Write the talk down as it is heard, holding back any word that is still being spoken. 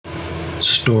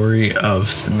Story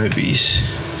of the Movies,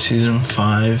 Season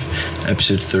 5,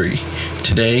 Episode 3.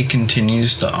 Today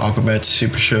continues the Aquabats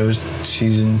Super Show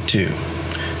Season 2,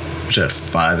 which had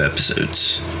 5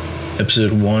 episodes.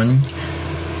 Episode 1,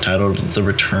 titled The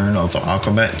Return of the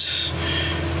Aquabats.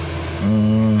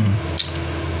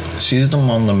 Sees them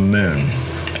on the moon,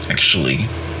 actually.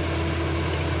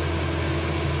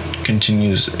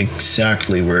 Continues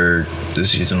exactly where the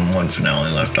Season 1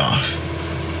 finale left off.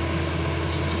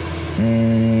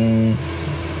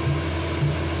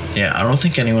 Yeah, I don't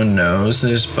think anyone knows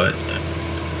this, but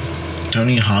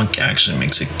Tony Hawk actually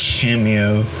makes a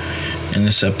cameo in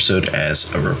this episode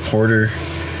as a reporter,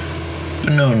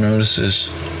 but no one notices.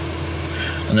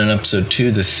 And then episode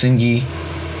 2, The Thingy.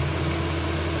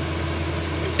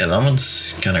 Yeah, that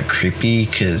one's kind of creepy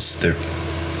because they're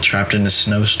trapped in a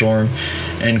snowstorm,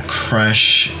 and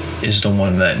Crash is the only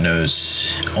one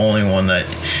that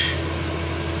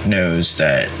knows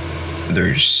that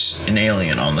there's an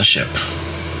alien on the ship.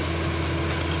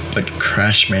 But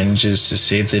Crash manages to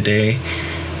save the day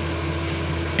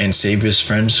and save his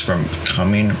friends from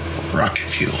becoming rocket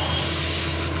fuel.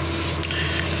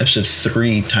 Episode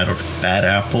 3, titled Bad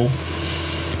Apple,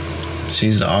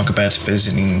 sees the Aquabats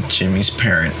visiting Jimmy's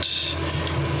parents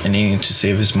and needing to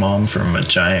save his mom from a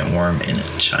giant worm in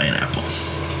a giant apple.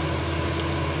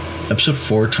 Episode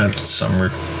 4, titled Summer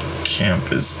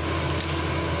Camp, is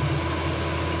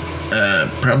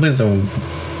probably the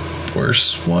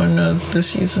worst one of the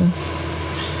season.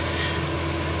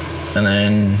 And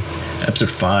then episode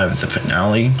 5, the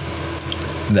finale,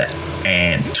 the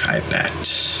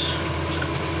Anti-Bats,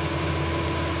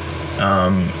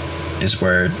 is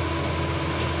where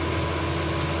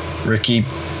Ricky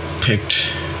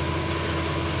picked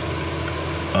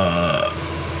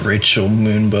Rachel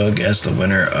Moonbug as the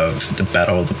winner of the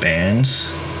Battle of the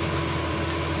Bands.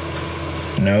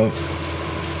 No,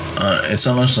 it's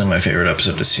honestly my favorite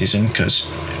episode of the season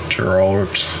because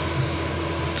Gerald,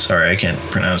 sorry I can't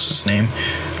pronounce his name,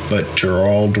 but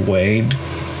Gerald Way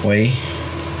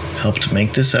helped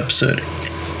make this episode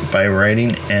by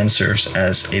writing and serves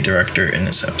as a director in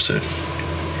this episode.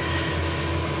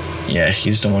 Yeah,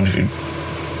 he's the one who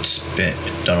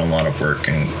done a lot of work,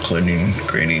 including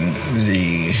creating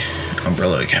the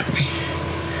Umbrella Academy.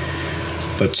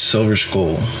 But Silver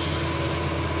Skull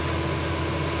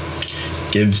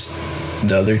gives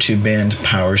the other two bands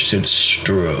powers to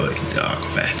destroy the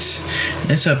Aquabats. And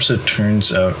this episode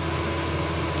turns out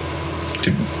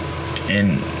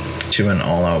into an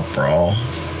all-out brawl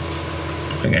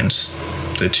against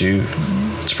the two.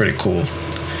 It's pretty cool.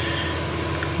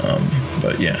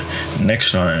 But yeah,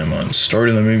 next time on Story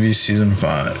of the Movies Season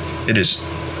 5, it is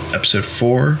Episode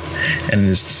 4, and it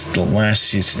is the last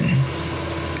season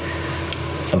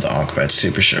of the Aquabats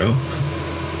Super Show.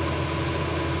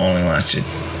 Only lasted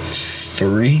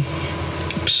 3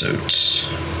 episodes.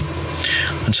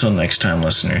 Until next time,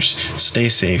 listeners, stay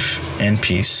safe and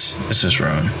peace. This is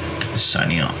Roan,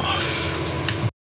 signing off.